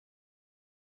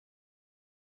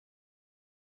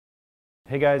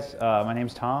Hey guys, my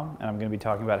name's Tom, and I'm going to be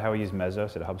talking about how we use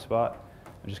Mesos at HubSpot.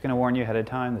 I'm just going to warn you ahead of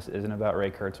time, this isn't about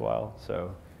Ray Kurzweil,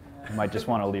 so you might just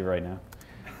want to leave right now.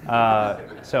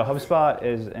 So HubSpot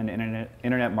is an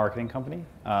internet marketing company.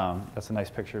 That's a nice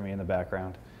picture of me in the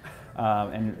background.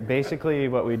 And basically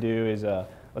what we do is,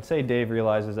 let's say Dave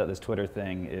realizes that this Twitter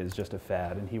thing is just a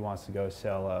fad, and he wants to go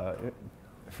sell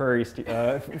free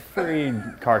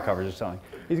car covers or something.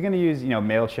 He's going to use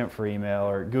MailChimp for email,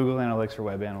 or Google Analytics for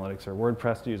web analytics, or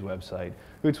WordPress to do his website,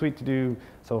 Hootsuite to do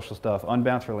social stuff,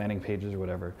 Unbounce for landing pages or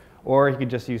whatever. Or he could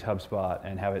just use HubSpot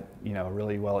and have it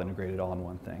really well integrated all in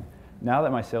one thing. Now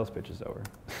that my sales pitch is over.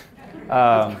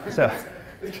 So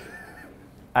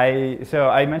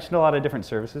I mentioned a lot of different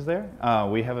services there.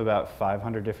 We have about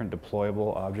 500 different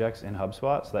deployable objects in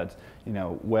HubSpot. So that's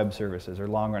web services or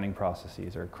long-running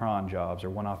processes or cron jobs or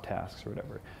one-off tasks or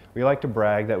whatever. We like to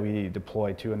brag that we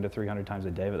deploy 200 to 300 times a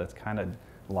day, but that's kind of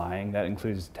lying. That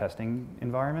includes testing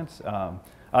environments. I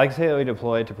like to say that we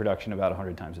deploy to production about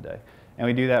 100 times a day, and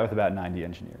we do that with about 90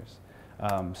 engineers.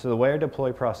 So the way our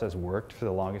deploy process worked for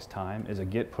the longest time is a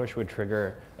git push would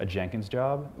trigger a Jenkins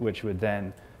job, which would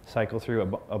then cycle through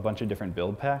a bunch of different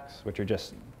build packs, which are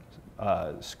just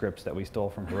scripts that we stole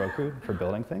from Barracuda for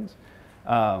building things.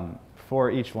 For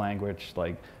each language,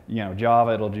 like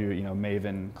Java, it'll do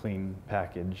Maven clean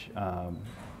package.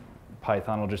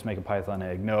 Python will just make a Python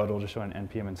egg. Node will just show an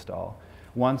npm install.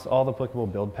 Once all the applicable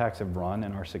build packs have run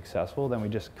and are successful, then we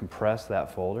just compress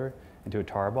that folder into a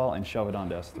tarball and shove it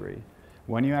onto S3.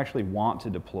 When you actually want to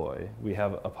deploy, we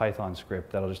have a Python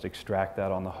script that'll just extract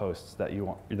that on the hosts that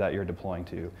you're deploying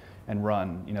to and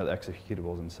run the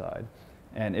executables inside.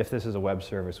 And if this is a web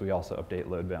service, we also update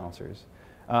load balancers.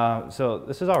 So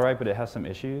this is all right, but it has some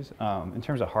issues. In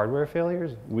terms of hardware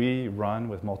failures, we run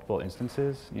with multiple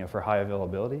instances for high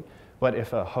availability. But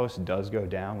if a host does go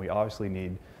down, we obviously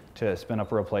need to spin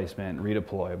up a replacement,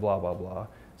 redeploy, blah, blah, blah.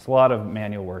 It's a lot of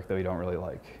manual work that we don't really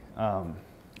like.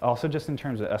 Also, just in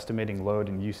terms of estimating load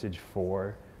and usage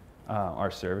for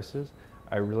our services,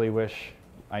 I really wish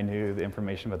I knew the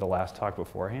information about the last talk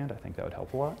beforehand. I think that would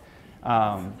help a lot.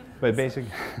 But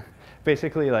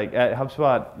basically, like at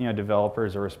HubSpot,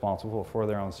 developers are responsible for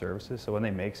their own services. So when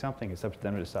they make something, it's up to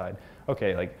them to decide,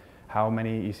 okay, like how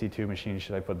many EC2 machines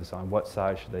should I put this on? What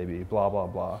size should they be? Blah, blah,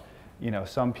 blah.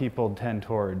 Some people tend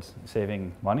towards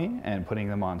saving money and putting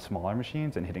them on smaller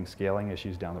machines and hitting scaling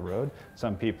issues down the road.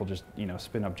 Some people just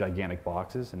spin up gigantic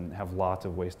boxes and have lots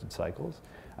of wasted cycles.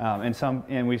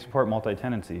 And we support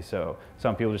multi-tenancy, so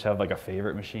some people just have like a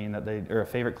favorite machine or a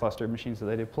favorite cluster of machines that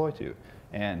they deploy to.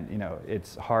 And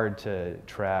it's hard to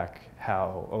track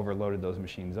how overloaded those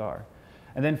machines are.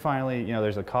 And then finally,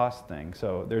 there's a cost thing.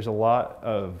 So there's a lot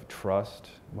of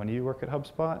trust when you work at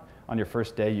HubSpot. On your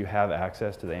first day, you have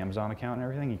access to the Amazon account and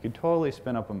everything. You could totally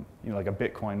spin up like a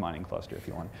Bitcoin mining cluster if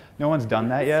you want. No one's done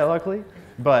that yet, luckily.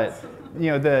 But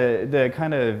the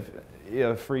kind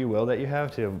of free will that you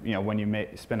have to when you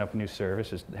spin up a new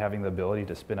service, just having the ability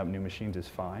to spin up new machines is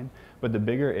fine. But the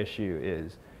bigger issue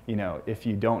is if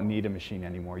you don't need a machine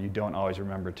anymore, you don't always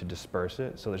remember to disperse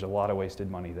it. So there's a lot of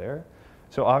wasted money there.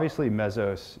 So obviously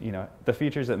Mesos, the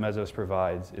features that Mesos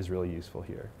provides is really useful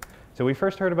here. So we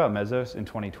first heard about Mesos in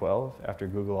 2012 after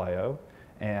Google I/O,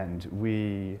 and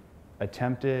we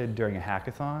attempted during a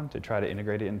hackathon to try to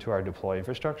integrate it into our deploy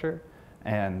infrastructure.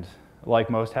 And like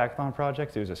most hackathon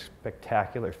projects, it was a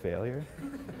spectacular failure.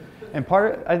 And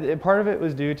part of it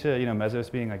was due to Mesos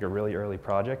being like a really early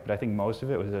project, but I think most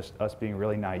of it was just us being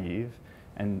really naive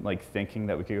and like thinking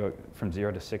that we could go from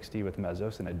 0 to 60 with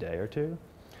Mesos in a day or two.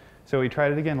 So we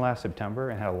tried it again last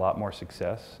September and had a lot more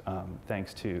success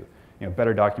thanks to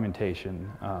better documentation,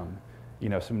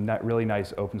 some really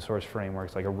nice open source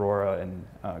frameworks like Aurora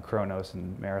and Kronos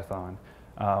and Marathon.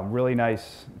 Really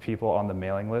nice people on the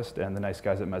mailing list and the nice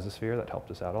guys at Mesosphere that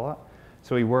helped us out a lot.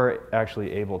 So we were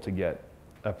actually able to get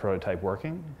a prototype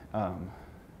working.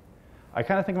 I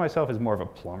kind of think of myself as more of a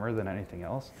plumber than anything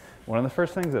else. One of the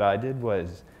first things that I did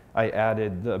was I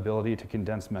added the ability to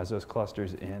condense Mesos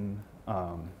clusters in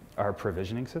our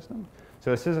provisioning system.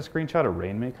 So this is a screenshot of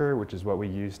Rainmaker, which is what we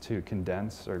use to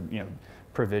condense or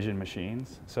provision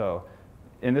machines. So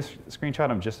in this screenshot,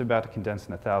 I'm just about to condense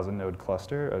an 1,000 node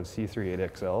cluster of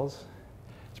C38XLs.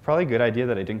 It's probably a good idea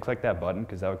that I didn't click that button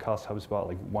because that would cost HubSpot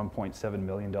like $1.7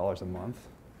 million a month.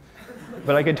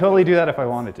 But I could totally do that if I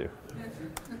wanted to.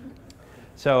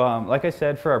 So like I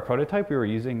said, for our prototype, we were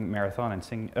using Marathon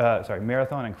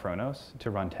and Kronos to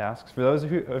run tasks. For those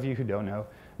of you who don't know,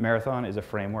 Marathon is a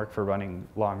framework for running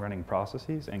long-running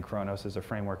processes, and Kronos is a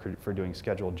framework for doing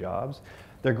scheduled jobs.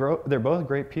 they're both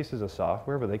great pieces of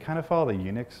software, but they kind of follow the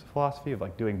Unix philosophy of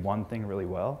like doing one thing really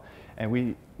well. And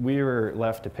we were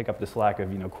left to pick up the slack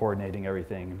of coordinating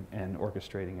everything and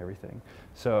orchestrating everything.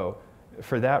 So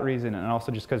for that reason, and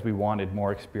also just because we wanted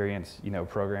more experience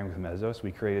programming with Mesos,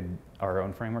 we created our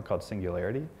own framework called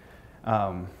Singularity.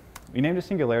 We named it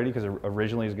Singularity because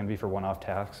originally it was going to be for one-off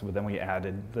tasks, but then we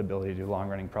added the ability to do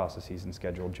long-running processes and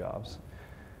scheduled jobs.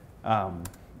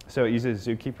 So it uses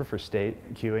Zookeeper for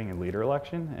state, queuing, and leader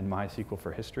election, and MySQL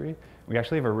for history. We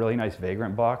actually have a really nice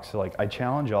Vagrant box. So I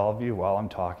challenge all of you while I'm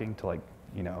talking to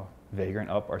Vagrant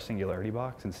up our Singularity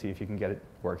box and see if you can get it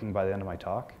working by the end of my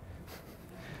talk.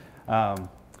 But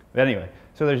anyway,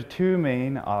 so there's two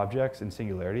main objects in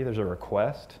Singularity. There's a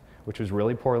request, which was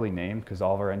really poorly named because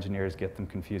all of our engineers get them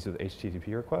confused with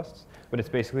HTTP requests. But it's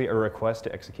basically a request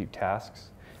to execute tasks.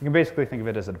 You can basically think of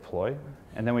it as a deploy.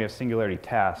 And then we have Singularity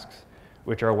tasks,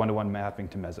 which are a one-to-one mapping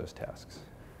to Mesos tasks.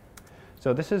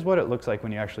 So this is what it looks like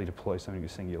when you actually deploy something to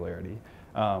Singularity.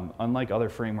 Unlike other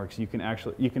frameworks, you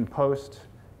can post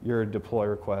your deploy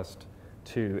request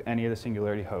to any of the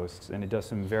Singularity hosts, and it does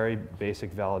some very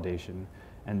basic validation,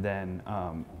 and then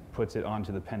puts it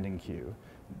onto the pending queue,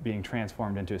 being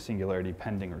transformed into a Singularity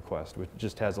pending request, which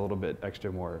just has a little bit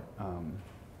extra more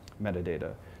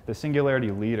metadata. The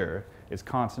Singularity leader is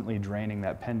constantly draining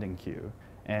that pending queue.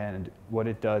 And what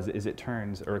it does is it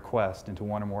turns a request into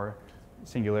one or more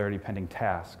Singularity pending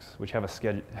tasks, which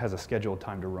has a scheduled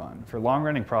time to run. For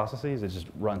long-running processes, it just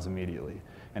runs immediately.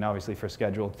 And obviously for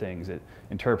scheduled things, it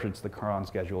interprets the cron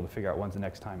schedule to figure out when's the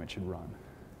next time it should run.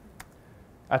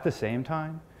 At the same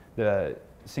time, the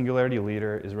Singularity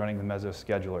leader is running the Mesos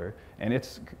scheduler, and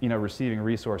it's receiving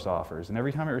resource offers. And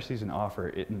every time it receives an offer,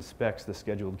 it inspects the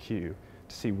scheduled queue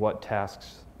to see what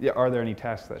tasks, are there any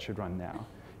tasks that should run now?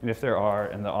 And if there are,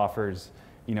 and the offers,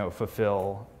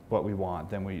 fulfill what we want,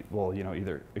 then we will,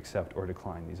 either accept or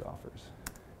decline these offers.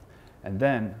 And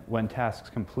then, when tasks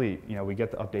complete, we get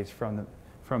the updates from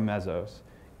Mesos,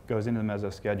 goes into the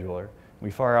Mesos scheduler. We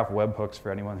fire off webhooks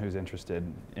for anyone who's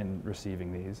interested in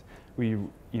receiving these. We,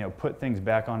 put things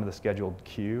back onto the scheduled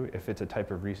queue if it's a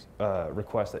type of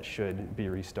request that should be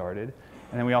restarted.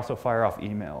 And then we also fire off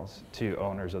emails to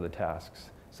owners of the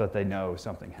tasks so that they know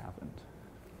something happened.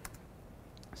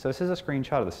 So this is a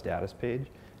screenshot of the status page.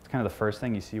 It's kind of the first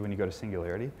thing you see when you go to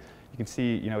Singularity. You can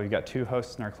see, we've got 2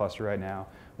 hosts in our cluster right now.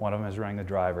 One of them is running the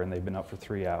driver, and they've been up for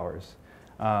 3 hours.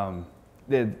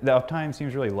 The uptime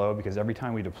seems really low because every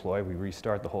time we deploy, we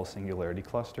restart the whole Singularity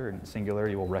cluster, and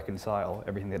Singularity will reconcile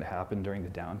everything that happened during the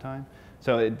downtime.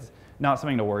 So it's not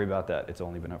something to worry about that it's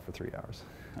only been up for 3 hours.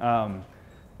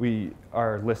 We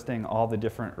are listing all the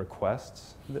different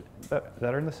requests that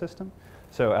are in the system.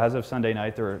 So as of Sunday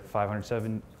night, there were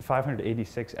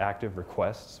 586 active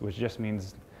requests, which just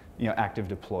means active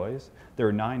deploys. There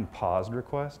were 9 paused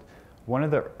requests. One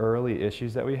of the early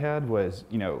issues that we had was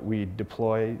we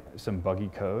deploy some buggy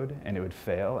code and it would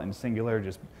fail, and Singular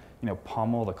just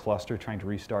pummel the cluster trying to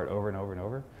restart over and over and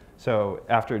over. So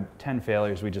after 10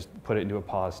 failures, we just put it into a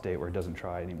pause state where it doesn't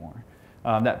try anymore.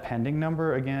 That pending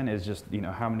number again is just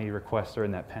how many requests are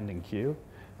in that pending queue.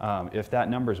 If that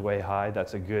number is way high,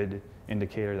 that's a good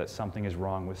indicator that something is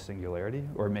wrong with Singularity,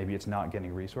 or maybe it's not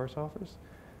getting resource offers.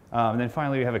 And then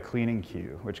finally, we have a cleaning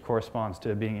queue, which corresponds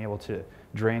to being able to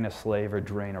drain a slave or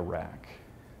drain a rack.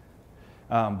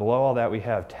 Below all that, we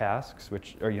have tasks,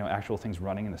 which are actual things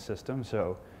running in the system.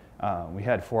 So we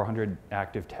had 400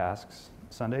 active tasks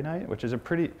Sunday night, which is it's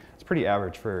pretty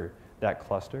average for that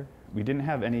cluster. We didn't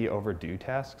have any overdue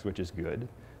tasks, which is good.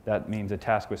 That means a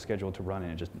task was scheduled to run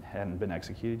and it just hadn't been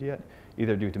executed yet,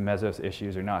 either due to Mesos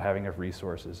issues or not having enough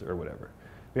resources or whatever.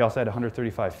 We also had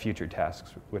 135 future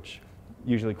tasks, which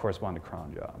usually correspond to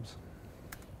cron jobs.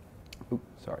 Oops,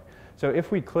 sorry. So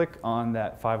if we click on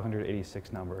that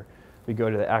 586 number, we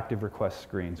go to the active request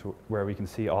screens where we can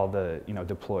see all the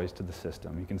deploys to the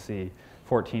system. You can see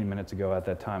 14 minutes ago at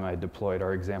that time I deployed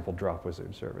our example drop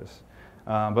wizard service.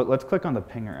 But let's click on the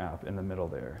pinger app in the middle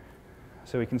there.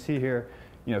 So we can see here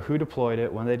who deployed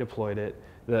it, when they deployed it,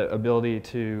 the ability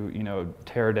to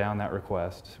tear down that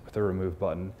request with the remove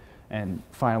button, and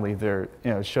finally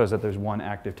it shows that there's one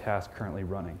active task currently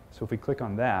running. So if we click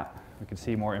on that, we can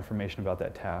see more information about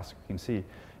that task. We can see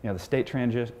the state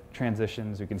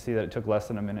transitions. We can see that it took less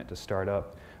than a minute to start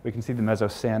up. We can see the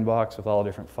Mesos sandbox with all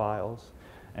different files.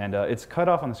 And it's cut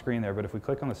off on the screen there, but if we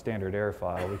click on the standard error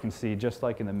file, we can see, just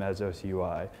like in the Mesos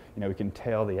UI, we can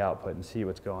tail the output and see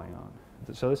what's going on.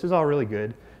 So this is all really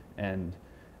good and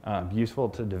useful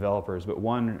to developers, but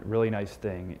one really nice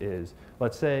thing is,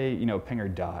 let's say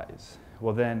pinger dies.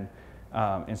 Well then,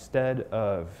 instead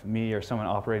of me or someone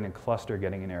operating a cluster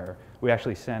getting an error, we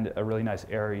actually send a really nice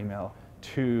error email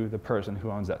to the person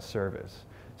who owns that service.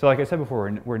 So like I said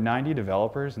before, we're 90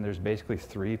 developers, and there's basically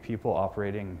 3 people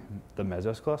operating the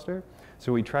Mesos cluster.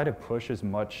 So we try to push as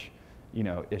much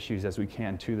issues as we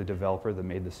can to the developer that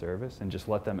made the service, and just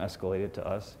let them escalate it to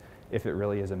us if it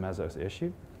really is a Mesos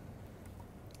issue.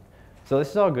 So this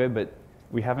is all good, but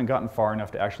we haven't gotten far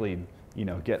enough to actually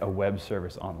get a web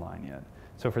service online yet.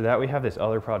 So for that, we have this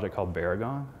other project called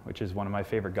Baragon, which is one of my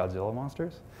favorite Godzilla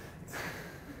monsters.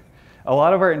 A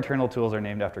lot of our internal tools are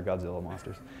named after Godzilla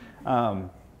monsters.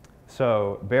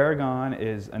 So Baragon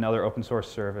is another open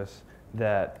source service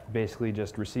that basically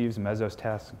just receives Mesos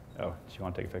tasks. Oh, do you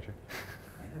want to take a picture?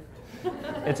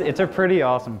 It's a pretty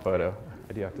awesome photo,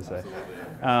 I do have to say.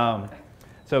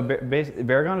 So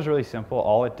Baragon is really simple.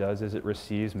 All it does is it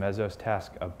receives Mesos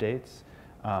task updates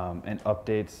and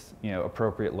updates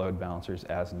appropriate load balancers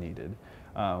as needed.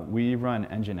 We run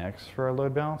Nginx for our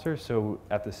load balancer, so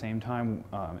at the same time,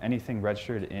 anything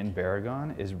registered in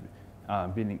Baragon is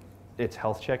its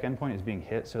health check endpoint is being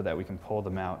hit so that we can pull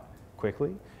them out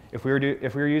quickly. If we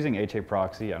were using HA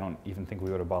proxy, I don't even think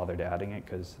we would have bothered adding it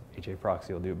because HA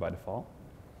proxy will do it by default.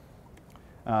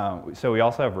 So we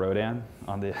also have Rodan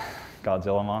on the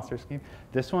Godzilla monster scheme.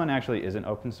 This one actually isn't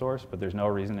open source, but there's no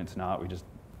reason it's not. We just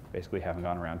basically haven't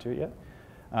gone around to it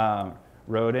yet.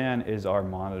 Rodan is our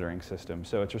monitoring system,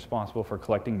 so it's responsible for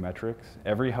collecting metrics.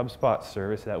 Every HubSpot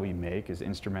service that we make is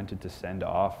instrumented to send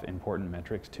off important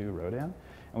metrics to Rodan.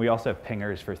 And we also have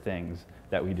pingers for things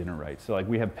that we didn't write. So like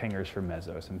we have pingers for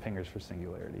Mesos and pingers for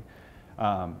Singularity.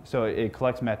 So it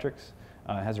collects metrics,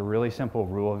 has a really simple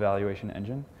rule evaluation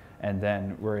engine, and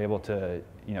then we're able to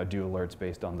do alerts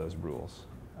based on those rules.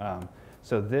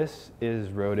 So this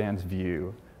is Rodan's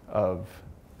view of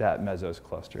that Mesos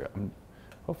cluster.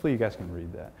 Hopefully you guys can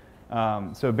read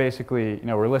that. So basically,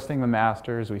 we're listing the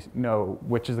masters. We know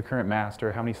which is the current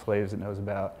master, how many slaves it knows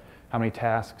about, how many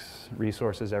tasks,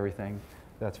 resources, everything.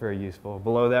 That's very useful.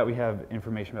 Below that, we have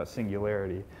information about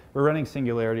Singularity. We're running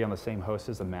Singularity on the same host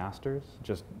as the masters,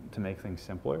 just to make things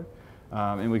simpler.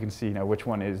 And we can see which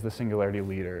one is the Singularity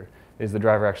leader, is the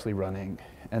driver actually running,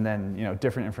 and then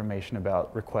different information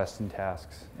about requests and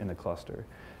tasks in the cluster.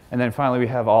 And then finally, we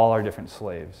have all our different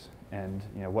slaves and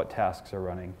what tasks are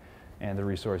running and the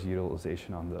resource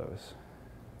utilization on those.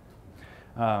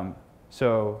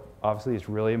 So obviously, it's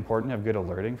really important to have good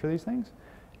alerting for these things.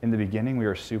 In the beginning, we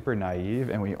were super naive,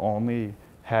 and we only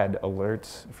had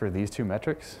alerts for these 2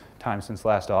 metrics, time since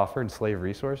last offer and slave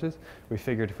resources. We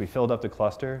figured if we filled up the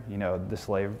cluster, the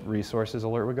slave resources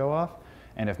alert would go off,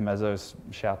 and if Mesos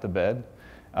shat the bed,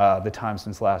 the time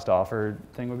since last offer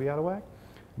thing would be out of whack.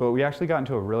 But we actually got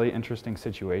into a really interesting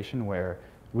situation where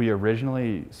we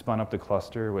originally spun up the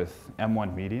cluster with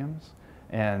M1 mediums,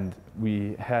 and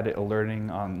we had it alerting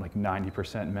on like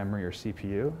 90% memory or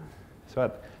CPU. So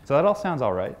that all sounds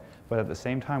all right, but at the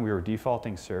same time, we were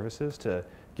defaulting services to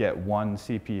get 1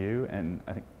 CPU and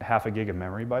I think half a gig of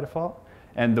memory by default.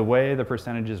 And the way the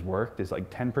percentages worked is like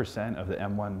 10% of the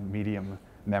M1 medium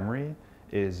memory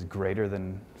is greater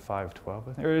than 512,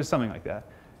 I think, or something like that.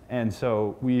 And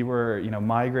so we were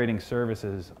migrating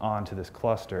services onto this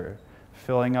cluster,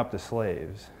 filling up the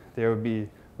slaves. There would be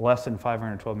less than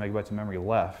 512 megabytes of memory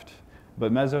left,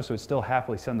 but Mesos would still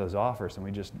happily send those offers, and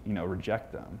we just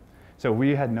reject them. So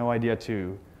we had no idea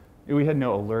we had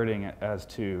no alerting as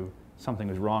to something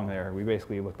was wrong there. We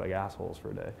basically looked like assholes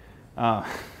for a day.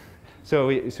 So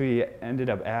we ended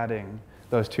up adding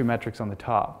those 2 metrics on the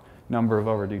top, number of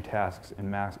overdue tasks and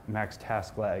max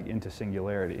task lag into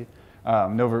Singularity.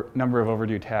 Number of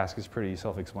overdue tasks is pretty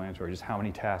self-explanatory, just how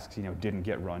many tasks didn't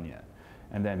get run yet.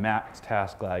 And then max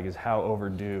task lag is how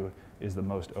overdue is the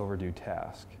most overdue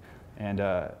task. And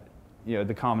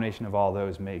the combination of all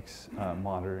those makes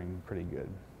monitoring pretty good.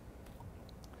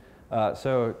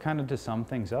 So kind of to sum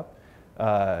things up,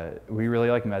 we really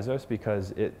like Mesos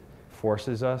because it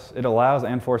allows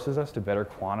and forces us to better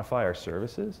quantify our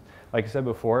services. Like I said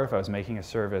before, if I was making a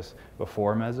service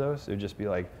before Mesos, it would just be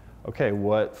like, okay,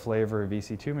 what flavor of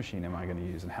EC2 machine am I going to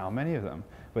use and how many of them?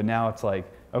 But now it's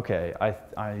like, okay,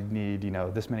 I need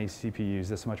this many CPUs,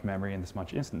 this much memory, and this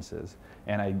much instances,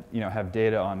 and I have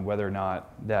data on whether or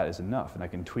not that is enough, and I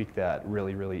can tweak that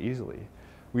really, really easily.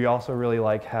 We also really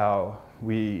like how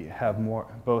we have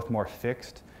both more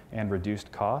fixed and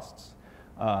reduced costs.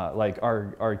 Like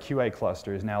our QA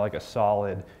cluster is now like a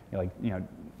solid,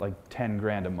 like 10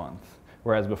 grand a month.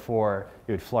 Whereas before,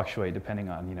 it would fluctuate depending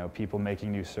on people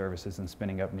making new services and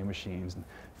spinning up new machines and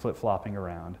flip-flopping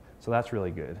around. So that's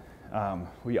really good.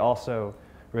 We also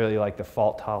really like the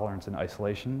fault tolerance and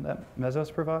isolation that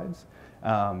Mesos provides.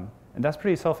 And that's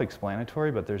pretty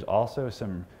self-explanatory, but there's also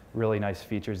some really nice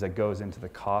features that goes into the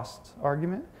cost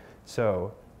argument.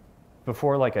 So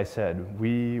before, like I said,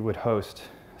 we would host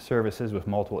services with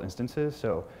multiple instances.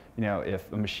 So,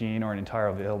 if a machine or an entire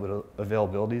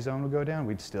availability zone would go down,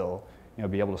 we'd still,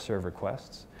 be able to serve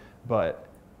requests. But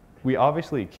we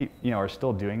obviously are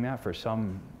still doing that for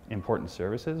some important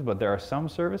services, but there are some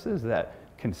services that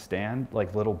can stand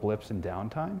like little blips in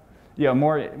downtime.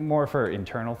 More for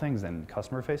internal things than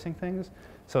customer-facing things.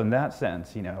 So in that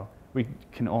sense, we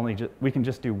can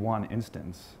just do one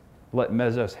instance. Let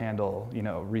Mesos handle,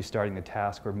 restarting the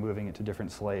task or moving it to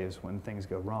different slaves when things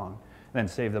go wrong, and then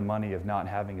save the money of not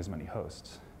having as many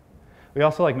hosts. We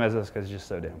also like Mesos because it's just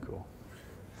so damn cool.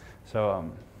 So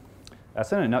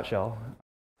that's in a nutshell.